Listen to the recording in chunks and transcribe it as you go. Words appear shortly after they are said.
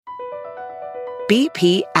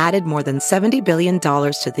BP added more than $70 billion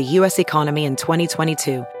to the U.S. economy in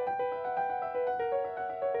 2022.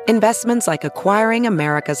 Investments like acquiring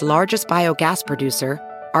America's largest biogas producer,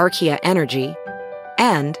 Archaea Energy,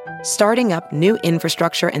 and starting up new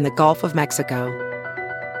infrastructure in the Gulf of Mexico.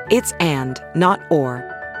 It's and, not or.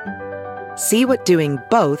 See what doing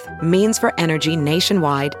both means for energy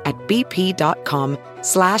nationwide at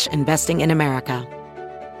bp.com/investing in America.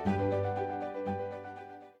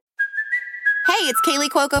 Hey, it's Kaylee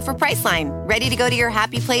Cuoco for Priceline. Ready to go to your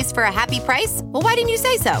happy place for a happy price? Well, why didn't you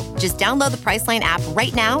say so? Just download the Priceline app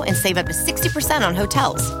right now and save up to 60% on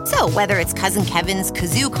hotels. So whether it's Cousin Kevin's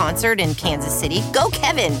Kazoo Concert in Kansas City, go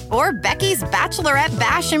Kevin, or Becky's Bachelorette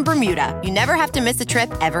Bash in Bermuda, you never have to miss a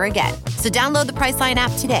trip ever again. So download the Priceline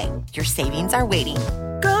app today. Your savings are waiting.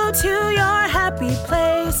 Go to your happy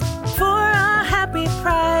place for a happy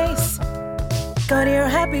price. Go to your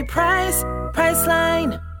happy price,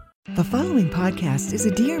 Priceline. The following podcast is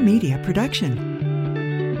a Dear Media production.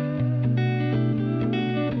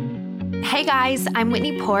 Hey guys, I'm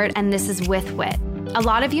Whitney Port, and this is With Wit. A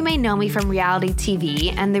lot of you may know me from reality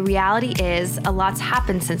TV, and the reality is a lot's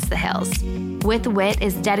happened since The Hills. With Wit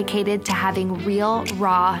is dedicated to having real,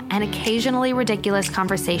 raw, and occasionally ridiculous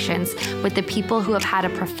conversations with the people who have had a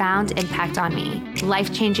profound impact on me.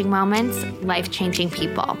 Life-changing moments, life-changing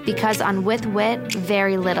people. Because on With Wit,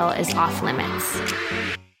 very little is off limits.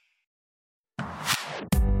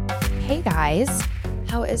 Hey guys,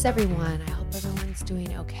 how is everyone? I hope everyone's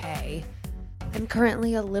doing okay. I'm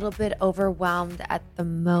currently a little bit overwhelmed at the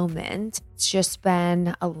moment. It's just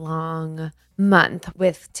been a long month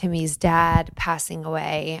with Timmy's dad passing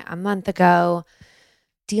away a month ago,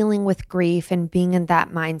 dealing with grief and being in that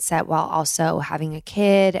mindset while also having a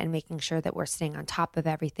kid and making sure that we're staying on top of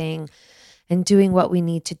everything and doing what we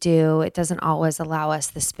need to do. It doesn't always allow us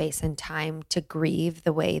the space and time to grieve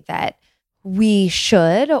the way that we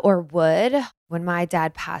should or would. When my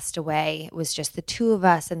dad passed away, it was just the two of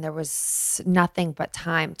us, and there was nothing but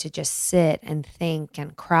time to just sit and think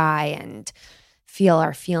and cry and feel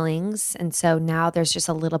our feelings. And so now there's just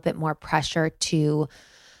a little bit more pressure to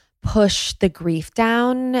push the grief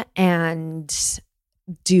down and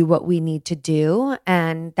do what we need to do.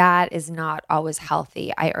 And that is not always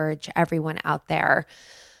healthy. I urge everyone out there,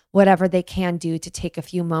 whatever they can do, to take a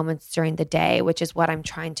few moments during the day, which is what I'm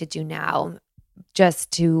trying to do now,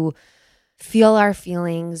 just to feel our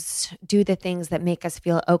feelings, do the things that make us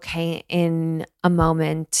feel okay in a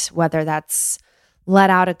moment, whether that's let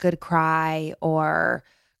out a good cry or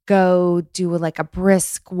go do like a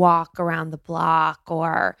brisk walk around the block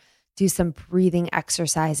or do some breathing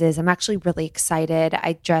exercises. I'm actually really excited.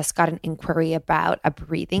 I just got an inquiry about a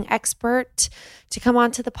breathing expert to come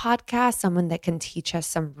onto the podcast, someone that can teach us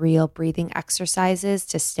some real breathing exercises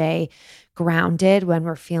to stay grounded when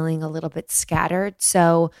we're feeling a little bit scattered.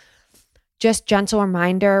 So just gentle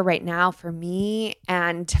reminder right now for me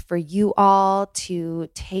and for you all to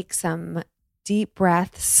take some deep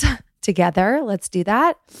breaths together. Let's do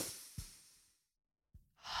that.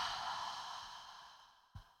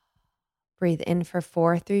 Breathe in for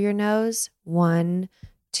 4 through your nose. 1,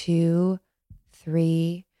 2,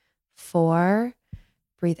 3, 4.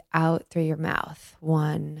 Breathe out through your mouth.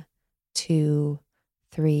 1, 2,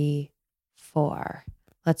 3, 4.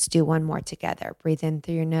 Let's do one more together. Breathe in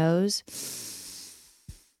through your nose.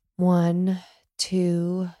 1,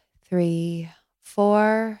 2, 3,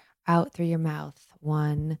 4. Out through your mouth.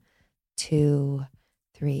 1, 2,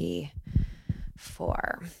 3,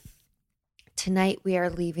 4. Tonight we are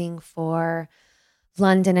leaving for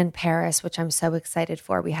London and Paris, which I'm so excited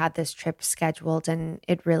for. We had this trip scheduled, and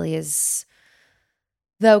it really is,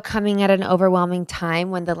 though, coming at an overwhelming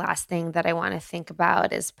time when the last thing that I want to think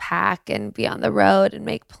about is pack and be on the road and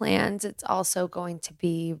make plans. It's also going to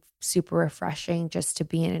be super refreshing just to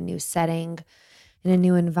be in a new setting, in a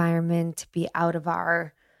new environment, to be out of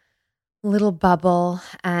our little bubble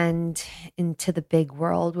and into the big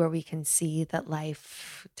world where we can see that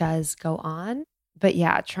life does go on. But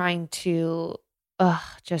yeah, trying to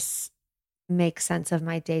just make sense of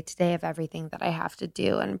my day-to-day, of everything that I have to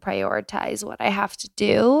do and prioritize what I have to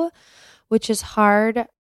do, which is hard.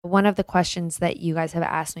 One of the questions that you guys have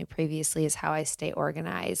asked me previously is how I stay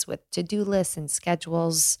organized with to-do lists and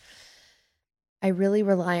schedules. I really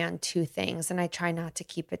rely on two things, and I try not to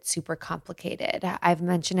keep it super complicated. I've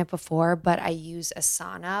mentioned it before, but I use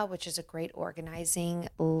Asana, which is a great organizing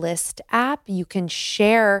list app. You can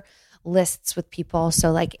share lists with people. So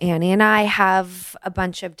like Annie and I have a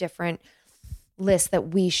bunch of different lists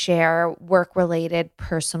that we share, work related,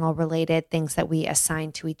 personal related, things that we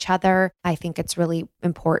assign to each other. I think it's really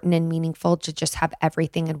important and meaningful to just have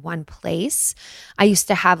everything in one place. I used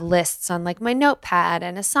to have lists on like my notepad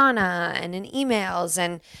and Asana and in emails,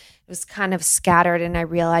 and it was kind of scattered, and I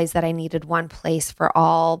realized that I needed one place for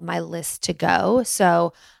all my lists to go.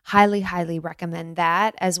 So highly, highly recommend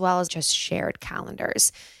that, as well as just shared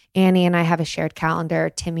calendars. Annie and I have a shared calendar.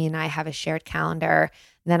 Timmy and I have a shared calendar.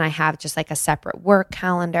 Then I have just like a separate work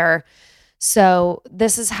calendar. So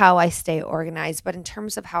this is how I stay organized. But in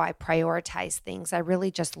terms of how I prioritize things, I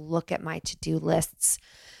really just look at my to-do lists,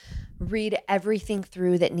 read everything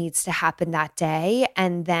through that needs to happen that day,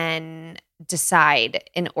 and then decide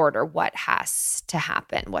in order what has to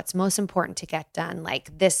happen, what's most important to get done.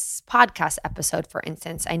 Like this podcast episode, for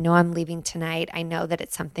instance, I know I'm leaving tonight. I know that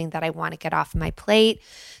it's something that I want to get off my plate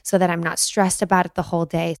so that I'm not stressed about it the whole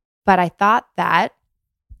day. But I thought that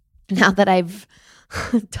now that I've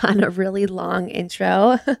done a really long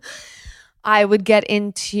intro, I would get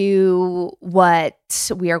into what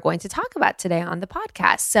we are going to talk about today on the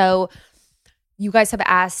podcast. So you guys have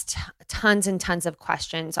asked tons and tons of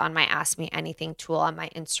questions on my Ask Me Anything tool on my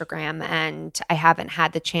Instagram, and I haven't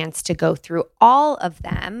had the chance to go through all of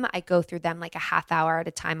them. I go through them like a half hour at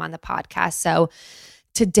a time on the podcast. So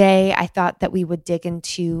today I thought that we would dig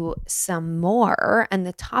into some more, and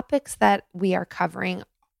the topics that we are covering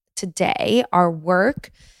today are work,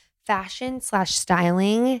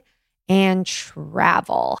 fashion/styling, and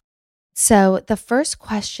travel. So the first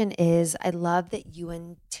question is, I love that you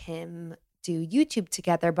and Tim do YouTube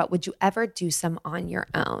together, but would you ever do some on your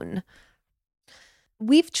own?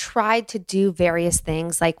 We've tried to do various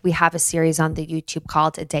things. Like we have a series on the YouTube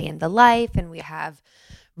called A Day in the Life, and we have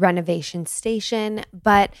Renovation Station.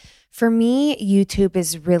 But for me, YouTube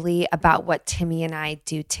is really about what Timmy and I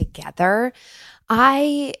do together.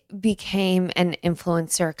 I became an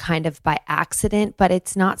influencer kind of by accident, but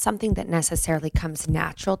it's not something that necessarily comes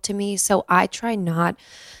natural to me. So I try not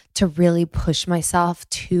to really push myself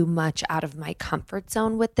too much out of my comfort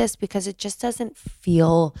zone with this, because it just doesn't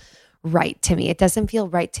feel right to me. It doesn't feel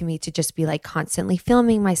right to me to just be like constantly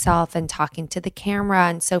filming myself and talking to the camera.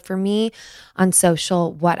 And so for me on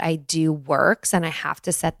social, what I do works, and I have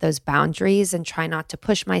to set those boundaries and try not to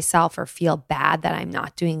push myself or feel bad that I'm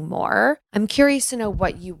not doing more. I'm curious to know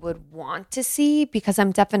what you would want to see, because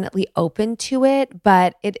I'm definitely open to it,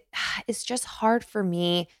 but it's just hard for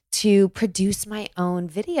me to produce my own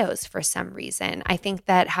videos for some reason. I think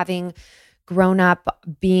that having grown up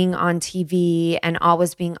being on TV and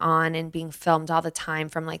always being on and being filmed all the time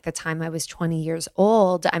from like the time I was 20 years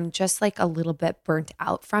old, I'm just like a little bit burnt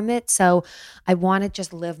out from it. So I want to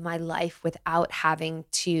just live my life without having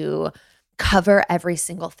to cover every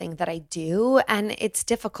single thing that I do. And it's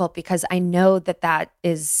difficult because I know that that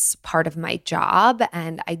is part of my job,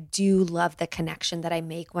 and I do love the connection that I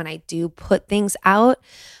make when I do put things out.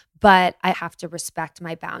 But I have to respect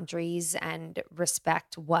my boundaries and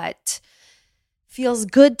respect what feels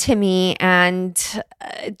good to me, and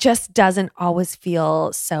it just doesn't always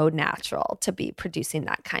feel so natural to be producing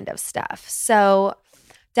that kind of stuff. So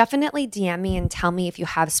definitely DM me and tell me if you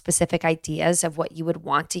have specific ideas of what you would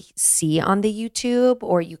want to see on the YouTube,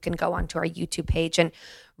 or you can go onto our YouTube page and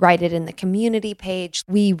write it in the community page.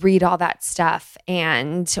 We read all that stuff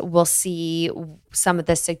and we'll see some of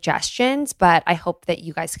the suggestions, but I hope that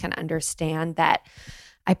you guys can understand that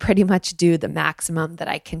I pretty much do the maximum that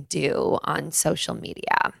I can do on social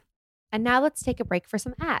media. And now let's take a break for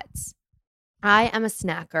some ads. I am a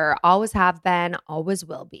snacker, always have been, always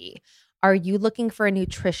will be. Are you looking for a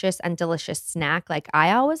nutritious and delicious snack like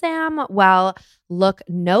I always am? Well, look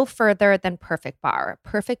no further than Perfect Bar.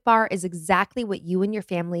 Perfect Bar is exactly what you and your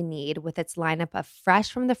family need with its lineup of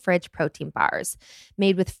fresh from the fridge protein bars.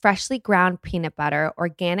 Made with freshly ground peanut butter,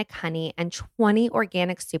 organic honey, and 20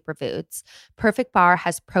 organic superfoods. Perfect Bar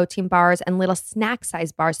has protein bars and little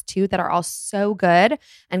snack-sized bars too that are all so good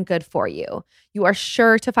and good for you. You are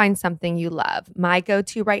sure to find something you love. My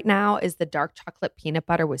go-to right now is the dark chocolate peanut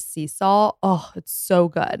butter with sea salt. Oh, it's so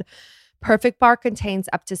good. Perfect Bar contains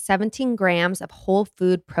up to 17 grams of whole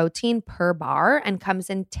food protein per bar and comes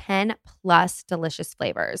in 10 plus delicious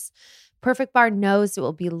flavors. Perfect Bar knows it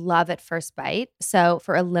will be love at first bite. So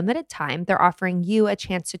for a limited time, they're offering you a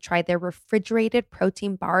chance to try their refrigerated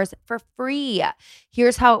protein bars for free.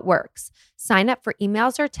 Here's how it works. Sign up for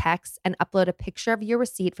emails or texts and upload a picture of your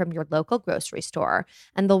receipt from your local grocery store,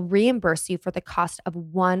 and they'll reimburse you for the cost of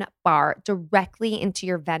one bar directly into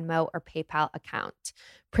your Venmo or PayPal account.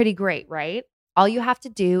 Pretty great, right? All you have to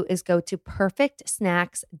do is go to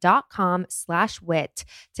perfectsnacks.com/wit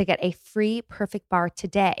to get a free Perfect Bar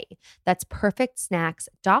today. That's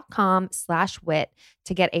perfectsnacks.com/wit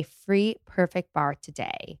to get a free Perfect Bar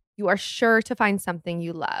today. You are sure to find something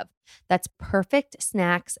you love. That's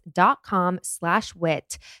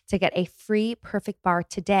perfectsnacks.com/wit to get a free Perfect Bar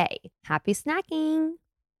today. Happy snacking.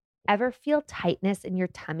 Ever feel tightness in your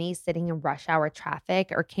tummy sitting in rush hour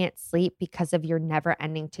traffic or can't sleep because of your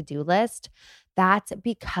never-ending to-do list? That's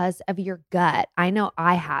because of your gut. I know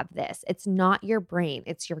I have this. It's not your brain,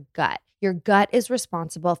 it's your gut. Your gut is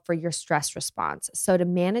responsible for your stress response. So to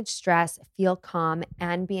manage stress, feel calm,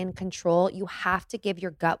 and be in control, you have to give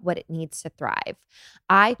your gut what it needs to thrive.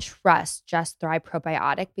 I trust Just Thrive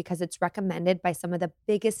Probiotic because it's recommended by some of the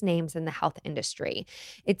biggest names in the health industry.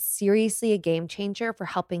 It's seriously a game changer for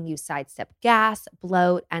helping you sidestep gas,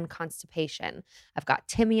 bloat, and constipation. I've got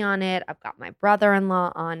Timmy on it. I've got my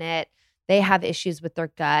brother-in-law on it. They have issues with their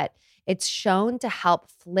gut. It's shown to help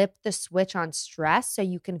flip the switch on stress so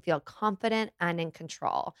you can feel confident and in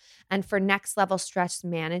control. And for next level stress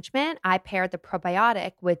management, I paired the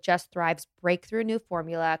probiotic with Just Thrive's breakthrough new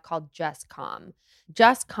formula called Just Calm.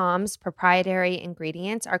 Just Calm's proprietary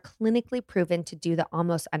ingredients are clinically proven to do the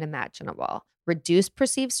almost unimaginable: reduce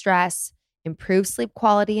perceived stress, improve sleep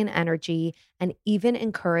quality and energy, and even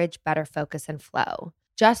encourage better focus and flow.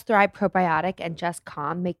 Just Thrive Probiotic and Just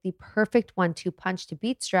Calm make the perfect 1-2 punch to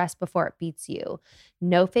beat stress before it beats you.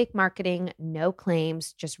 No fake marketing, no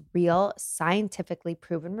claims, just real, scientifically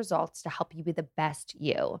proven results to help you be the best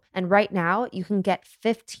you. And right now, you can get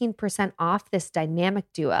 15% off this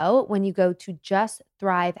dynamic duo when you go to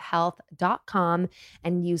justthrivehealth.com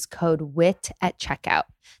and use code WIT at checkout.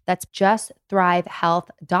 That's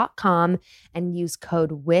justthrivehealth.com and use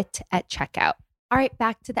code WIT at checkout. All right,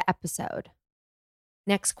 back to the episode.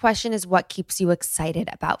 Next question is, what keeps you excited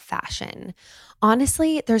about fashion?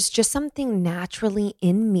 Honestly, there's just something naturally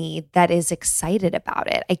in me that is excited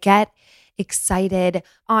about it. I get excited,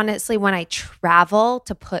 honestly, when I travel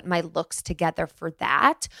to put my looks together for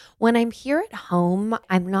that. When I'm here at home,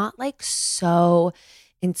 I'm not like so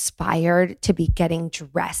inspired to be getting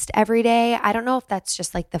dressed every day. I don't know if that's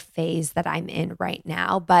just like the phase that I'm in right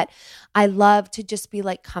now, but I love to just be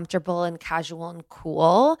like comfortable and casual and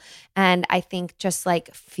cool. And I think just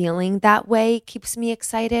like feeling that way keeps me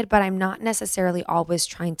excited, but I'm not necessarily always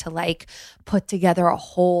trying to like put together a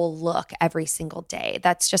whole look every single day.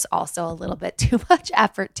 That's just also a little bit too much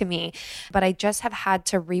effort to me. But I just have had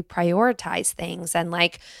to reprioritize things, and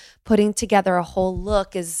like putting together a whole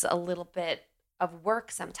look is a little bit of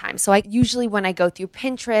work sometimes. So I usually, when I go through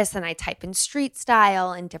Pinterest and I type in street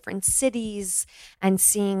style in different cities and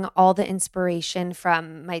seeing all the inspiration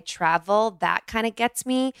from my travel, that kind of gets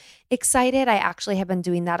me excited. I actually have been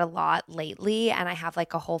doing that a lot lately, and I have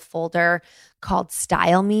like a whole folder called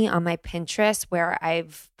Style Me on my Pinterest where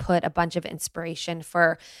I've put a bunch of inspiration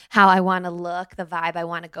for how I want to look, the vibe I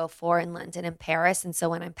want to go for in London and Paris. And so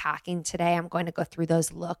when I'm packing today, I'm going to go through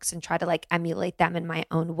those looks and try to like emulate them in my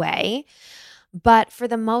own way. But for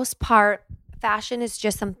the most part, fashion is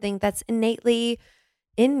just something that's innately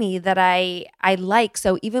in me that I like.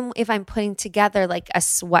 So even if I'm putting together like a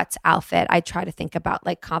sweats outfit, I try to think about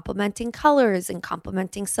like complementing colors and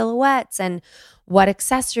complementing silhouettes and what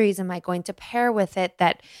accessories am I going to pair with it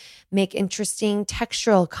that make interesting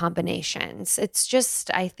textural combinations. It's just,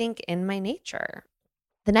 I think, in my nature.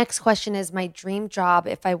 The next question is my dream job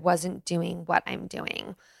if I wasn't doing what I'm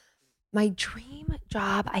doing. My dream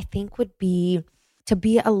job, I think, would be to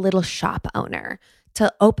be a little shop owner,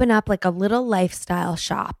 to open up like a little lifestyle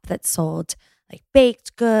shop that sold like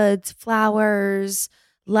baked goods, flowers,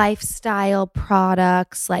 lifestyle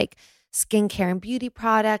products, like skincare and beauty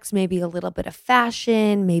products, maybe a little bit of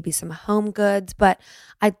fashion, maybe some home goods. But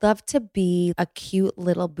I'd love to be a cute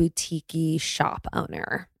little boutique-y shop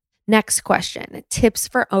owner. Next question, tips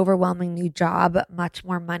for overwhelming new job, much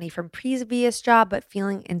more money from previous job, but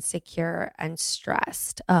feeling insecure and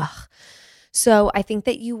stressed. So I think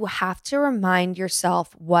that you have to remind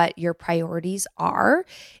yourself what your priorities are.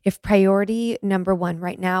 If priority number one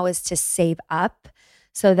right now is to save up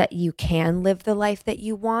so that you can live the life that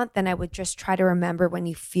you want, then I would just try to remember when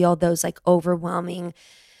you feel those like overwhelming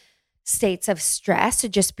states of stress to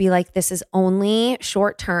just be like, this is only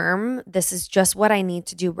short term. This is just what I need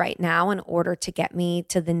to do right now in order to get me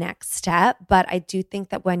to the next step. But I do think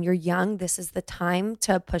that when you're young, this is the time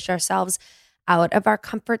to push ourselves out of our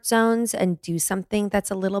comfort zones and do something that's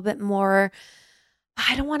a little bit more,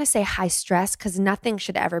 I don't want to say high stress, because nothing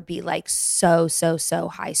should ever be like so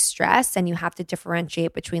high stress. And you have to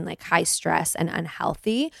differentiate between like high stress and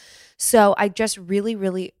unhealthy. So I just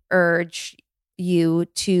really urge you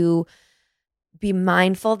to be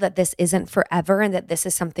mindful that this isn't forever and that this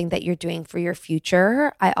is something that you're doing for your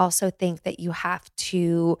future. I also think that you have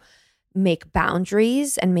to make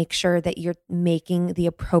boundaries and make sure that you're making the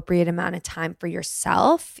appropriate amount of time for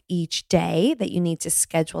yourself each day, that you need to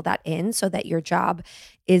schedule that in so that your job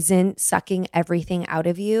isn't sucking everything out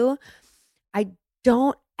of you. I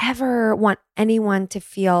don't ever want anyone to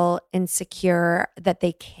feel insecure that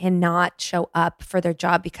they cannot show up for their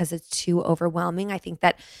job because it's too overwhelming. I think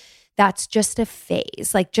that that's just a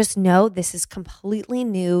phase. Like, just know this is completely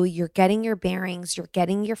new. You're getting your bearings, you're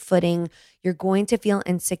getting your footing. You're going to feel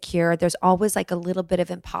insecure. There's always like a little bit of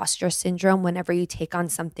imposter syndrome whenever you take on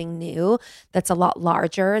something new that's a lot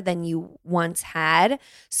larger than you once had.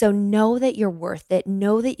 So know that you're worth it.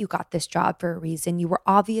 Know that you got this job for a reason. You were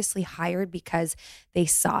obviously hired because they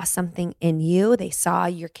saw something in you. They saw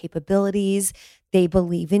your capabilities. They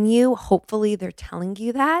believe in you. Hopefully, they're telling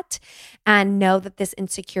you that. And know that this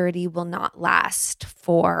insecurity will not last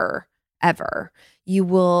forever. You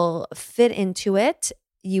will fit into it.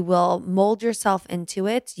 You will mold yourself into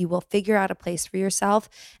it. You will figure out a place for yourself.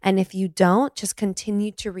 And if you don't, just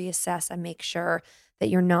continue to reassess and make sure that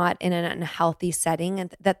you're not in an unhealthy setting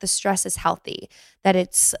and that the stress is healthy, that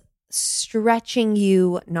it's stretching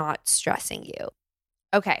you, not stressing you.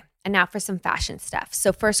 Okay. And now for some fashion stuff.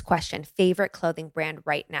 So first question, favorite clothing brand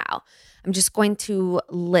right now. I'm just going to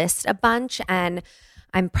list a bunch and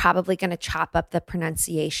I'm probably going to chop up the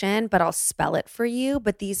pronunciation, but I'll spell it for you.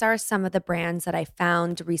 But these are some of the brands that I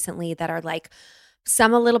found recently that are like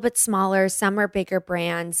some a little bit smaller, some are bigger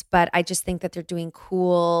brands, but I just think that they're doing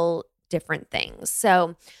cool, different things.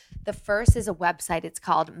 So the first is a website. It's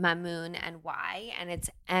called Mamoun NY, and it's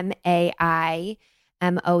MAIMOUNNY,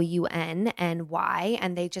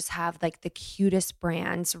 and they just have like the cutest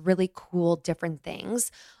brands, really cool, different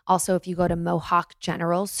things. Also, if you go to Mohawk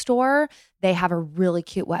General Store, they have a really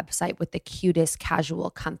cute website with the cutest casual,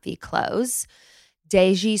 comfy clothes.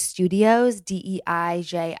 Deiji Studios,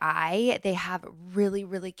 DEIJI, they have really,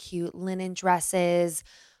 really cute linen dresses,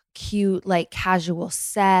 cute like casual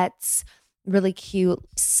sets, really cute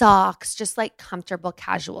socks, just like comfortable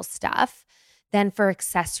casual stuff. Then for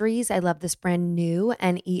accessories, I love this brand New,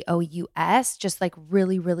 NEOUS, just like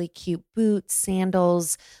really, really cute boots,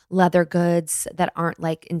 sandals, leather goods that aren't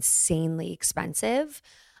like insanely expensive.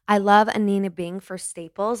 I love Anina Bing for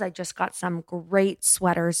staples. I just got some great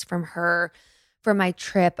sweaters from her for my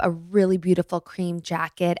trip, a really beautiful cream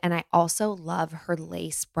jacket, and I also love her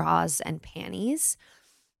lace bras and panties.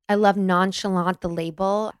 I love Nonchalant, the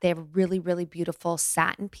label. They have really, really beautiful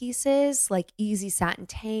satin pieces, like easy satin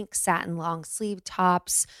tanks, satin long sleeve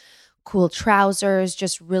tops, cool trousers,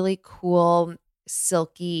 just really cool,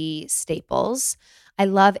 silky staples. I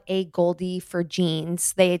love A. Goldie for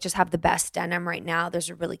jeans. They just have the best denim right now. There's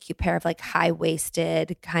a really cute pair of like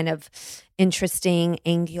high-waisted, kind of interesting,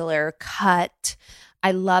 angular cut.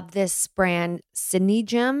 I love this brand,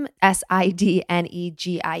 Sidnegium,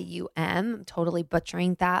 SIDNEGIUM. I'm totally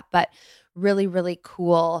butchering that, but really, really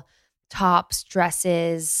cool tops,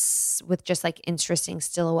 dresses with just like interesting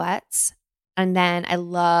silhouettes. And then I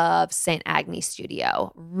love St. Agnes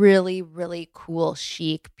Studio. Really, really cool,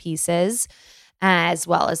 chic pieces as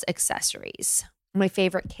well as accessories. My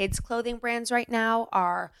favorite kids clothing brands right now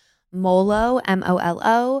are Molo,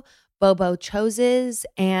 MOLO, Bobo Choses,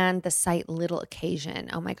 and the site Little Occasion.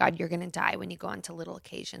 Oh my God, you're going to die when you go onto Little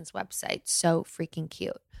Occasion's website. So freaking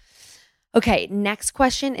cute. Okay, next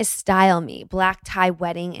question is Style Me, black tie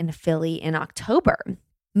wedding in Philly in October.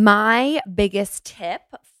 My biggest tip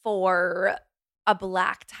for a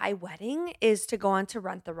black tie wedding is to go on to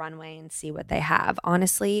Rent the Runway and see what they have.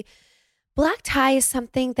 Honestly, black tie is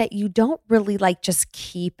something that you don't really like just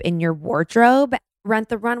keep in your wardrobe. Rent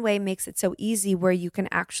the Runway makes it so easy where you can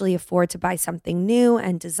actually afford to buy something new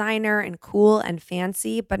and designer and cool and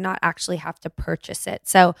fancy, but not actually have to purchase it.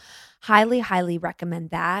 So highly, highly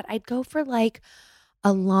recommend that. I'd go for like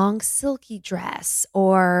a long silky dress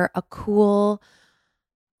or a cool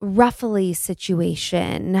ruffly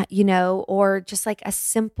situation, you know, or just like a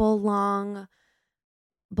simple long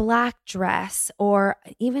black dress, or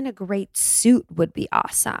even a great suit would be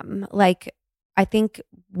awesome. Like, I think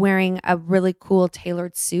wearing a really cool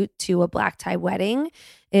tailored suit to a black tie wedding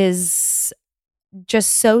is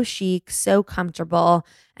just so chic, so comfortable,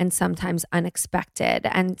 and sometimes unexpected.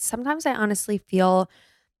 And sometimes I honestly feel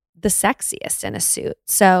the sexiest in a suit.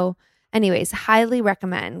 So anyways, highly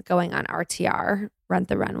recommend going on RTR, Rent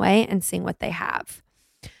the Runway, and seeing what they have.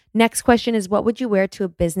 Next question is, what would you wear to a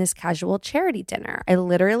business casual charity dinner? I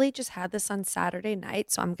literally just had this on Saturday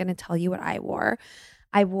night, so I'm going to tell you what I wore.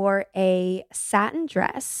 I wore a satin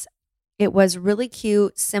dress. It was really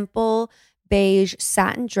cute, simple, beige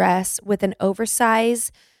satin dress with an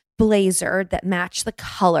oversized blazer that matched the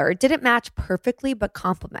color. It didn't match perfectly, but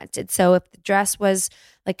complemented. So if the dress was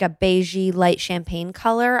like a beigey light champagne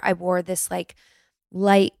color, I wore this like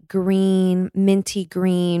light green, minty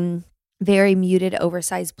green, very muted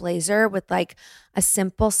oversized blazer with like a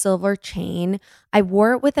simple silver chain. I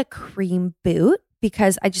wore it with a cream boot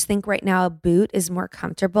because I just think right now a boot is more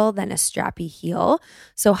comfortable than a strappy heel.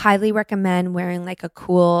 So highly recommend wearing like a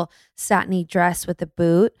cool satiny dress with a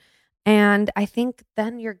boot. And I think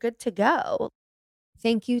then you're good to go.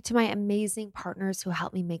 Thank you to my amazing partners who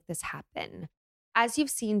helped me make this happen. As you've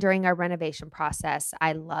seen during our renovation process,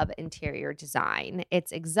 I love interior design.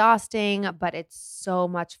 It's exhausting, but it's so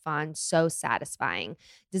much fun, so satisfying.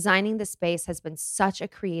 Designing the space has been such a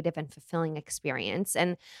creative and fulfilling experience.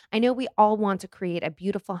 And I know we all want to create a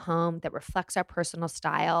beautiful home that reflects our personal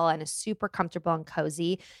style and is super comfortable and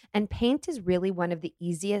cozy. And paint is really one of the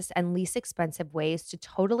easiest and least expensive ways to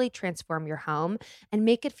totally transform your home and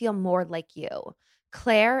make it feel more like you.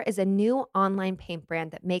 Claire is a new online paint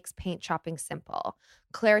brand that makes paint shopping simple.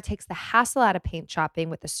 Claire takes the hassle out of paint shopping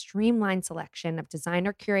with a streamlined selection of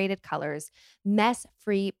designer curated colors,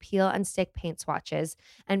 mess-free peel and stick paint swatches,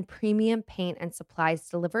 and premium paint and supplies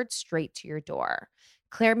delivered straight to your door.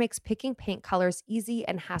 Claire makes picking paint colors easy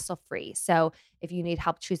and hassle-free. So if you need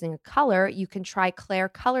help choosing a color, you can try Claire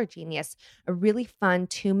Color Genius, a really fun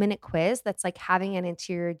 2-minute quiz that's like having an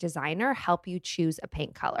interior designer help you choose a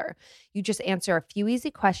paint color. You just answer a few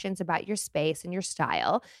easy questions about your space and your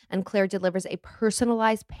style, and Claire delivers a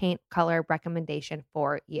personalized paint color recommendation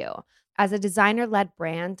for you. As a designer-led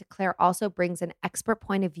brand, Claire also brings an expert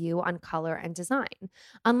point of view on color and design.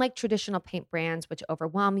 Unlike traditional paint brands, which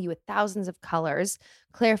overwhelm you with thousands of colors,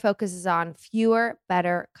 Claire focuses on fewer,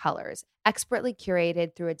 better colors, expertly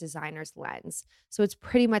curated through a designer's lens. So it's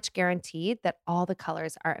pretty much guaranteed that all the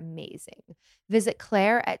colors are amazing. Visit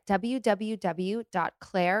Claire at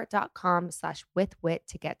www.claire.com/withwit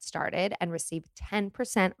to get started and receive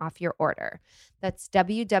 10% off your order. That's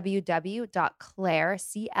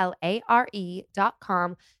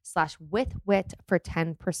www.claire.com/withwit for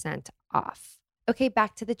 10% off. Okay,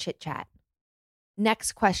 back to the chit chat.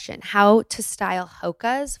 Next question, how to style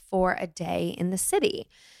hokas for a day in the city.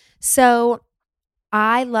 So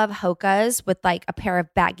I love hokas with like a pair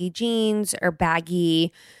of baggy jeans or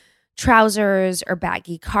baggy trousers or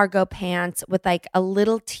baggy cargo pants with like a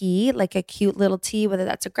little tee, like a cute little tee, whether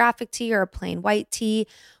that's a graphic tee or a plain white tee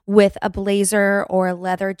with a blazer or a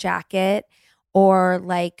leather jacket or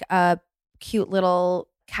like a cute little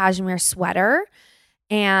cashmere sweater.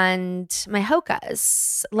 And my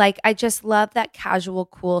hokas. Like, I just love that casual,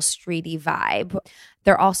 cool, streety vibe.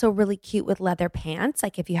 They're also really cute with leather pants.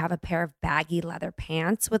 Like, if you have a pair of baggy leather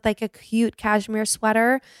pants with like a cute cashmere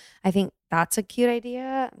sweater, I think that's a cute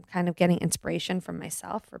idea. I'm kind of getting inspiration from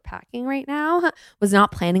myself for packing right now. Was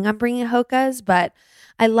not planning on bringing hokas, but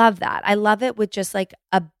I love that. I love it with just like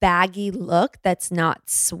a baggy look that's not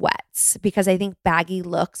sweats, because I think baggy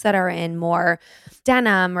looks that are in more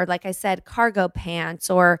denim or, like I said, cargo pants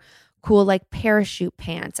or cool like parachute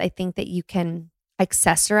pants, I think that you can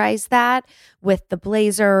accessorize that with the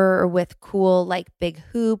blazer or with cool like big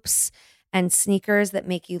hoops and sneakers that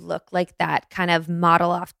make you look like that kind of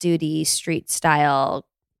model off duty street style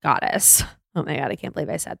goddess. Oh my God, I can't believe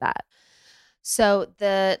I said that. So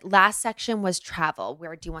the last section was travel.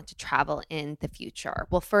 Where do you want to travel in the future?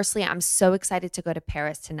 Well, firstly, I'm so excited to go to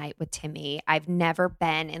Paris tonight with Timmy. I've never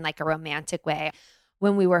been in like a romantic way.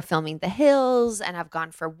 When we were filming The Hills, and I've gone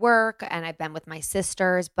for work, and I've been with my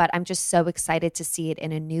sisters, but I'm just so excited to see it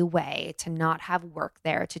in a new way, to not have work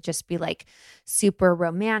there, to just be like super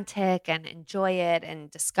romantic and enjoy it and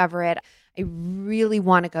discover it. I really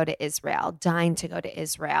want to go to Israel, dying to go to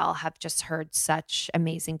Israel, have just heard such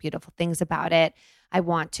amazing, beautiful things about it. I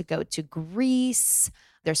want to go to Greece.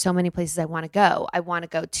 There's so many places I want to go. I want to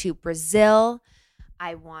go to Brazil.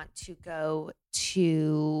 I want to go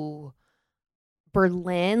to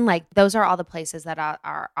Berlin. Like, those are all the places that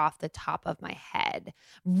are off the top of my head.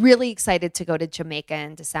 Really excited to go to Jamaica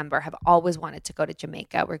in December. Have always wanted to go to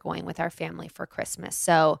Jamaica. We're going with our family for Christmas.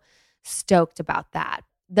 So stoked about that.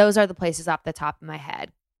 Those are the places off the top of my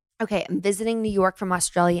head. Okay, I'm visiting New York from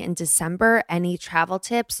Australia in December. Any travel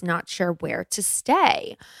tips? Not sure where to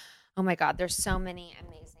stay. Oh my God, there's so many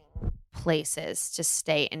amazing places to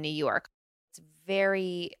stay in New York. It's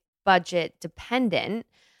very budget dependent,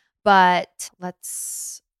 but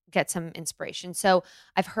let's get some inspiration. So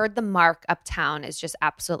I've heard the Mark uptown is just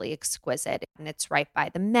absolutely exquisite, and it's right by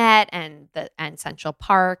the Met and Central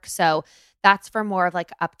Park. So that's for more of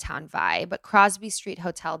like uptown vibe. But Crosby Street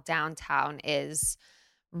Hotel downtown is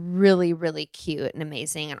really, really cute and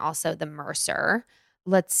amazing. And also the Mercer.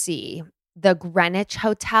 Let's see. The Greenwich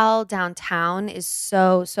Hotel downtown is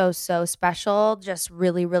so, so, so special. Just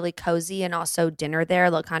really, really cozy. And also dinner there,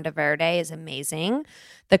 Locanda Verde, is amazing.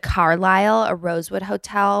 The Carlisle, a Rosewood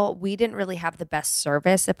Hotel, we didn't really have the best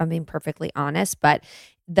service, if I'm being perfectly honest, but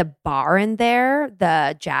the bar in there,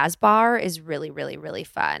 the jazz bar, is really, really, really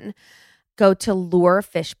fun. Go to Lure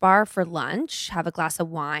Fish Bar for lunch, have a glass of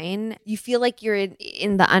wine. You feel like you're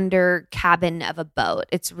in the under cabin of a boat.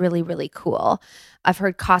 It's really, really cool. I've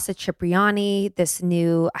heard Casa Cipriani, this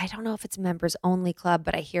new, I don't know if it's members only club,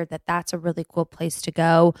 but I hear that that's a really cool place to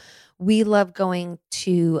go. We love going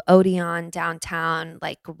to Odeon downtown,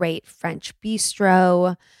 like great French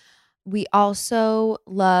bistro. We also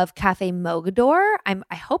love Cafe Mogador.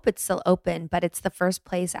 I hope it's still open, but it's the first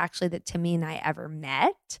place actually that Timmy and I ever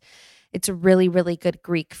met. It's really, really good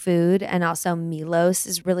Greek food. And also Milos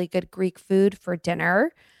is really good Greek food for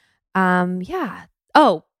dinner. Yeah.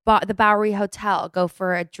 Oh, the Bowery Hotel. Go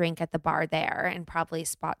for a drink at the bar there and probably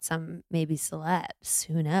spot some maybe celebs.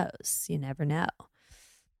 Who knows? You never know.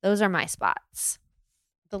 Those are my spots.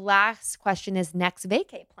 The last question is next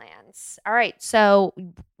vacay plans. All right. So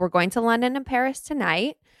we're going to London and Paris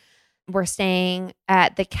tonight. We're staying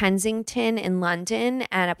at the Kensington in London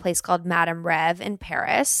and a place called Madame Rev in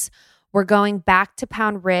Paris. We're going back to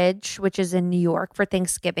Pound Ridge, which is in New York, for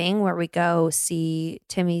Thanksgiving, where we go see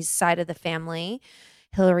Timmy's side of the family.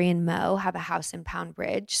 Hillary and Mo have a house in Pound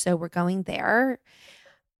Ridge, so we're going there.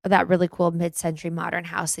 That really cool mid-century modern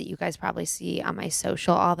house that you guys probably see on my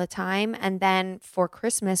social all the time. And then for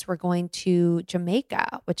Christmas, we're going to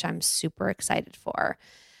Jamaica, which I'm super excited for.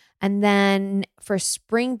 And then for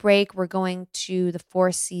spring break, we're going to the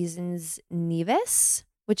Four Seasons Nevis,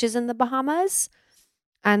 which is in the Bahamas.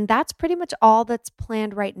 And that's pretty much all that's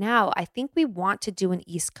planned right now. I think we want to do an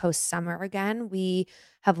East Coast summer again. We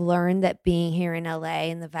have learned that being here in LA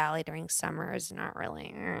in the Valley during summer is not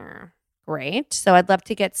really great. So I'd love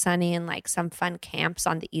to get Sunny in like some fun camps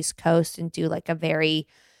on the East Coast and do like a very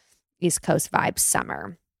East Coast vibes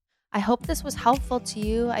summer. I hope this was helpful to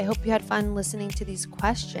you. I hope you had fun listening to these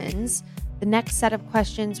questions. The next set of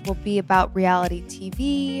questions will be about reality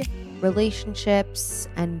TV, relationships,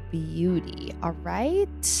 and beauty. All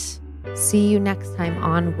right? See you next time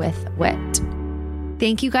on With Wit.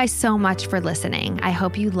 Thank you guys so much for listening. I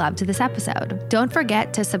hope you loved this episode. Don't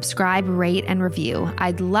forget to subscribe, rate, and review.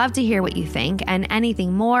 I'd love to hear what you think and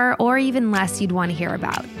anything more or even less you'd want to hear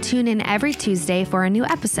about. Tune in every Tuesday for a new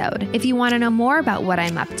episode. If you want to know more about what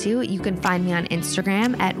I'm up to, you can find me on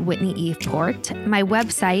Instagram at Whitney Eve Port, my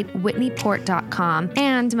website, whitneyport.com,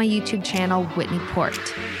 and my YouTube channel, Whitney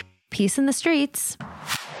Port. Peace in the streets.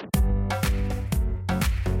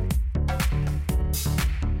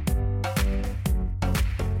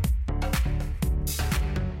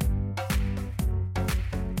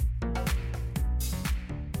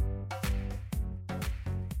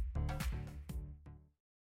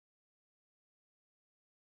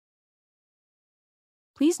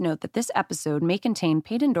 Please note that this episode may contain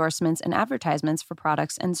paid endorsements and advertisements for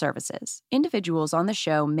products and services. Individuals on the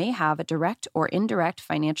show may have a direct or indirect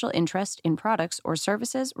financial interest in products or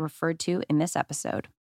services referred to in this episode.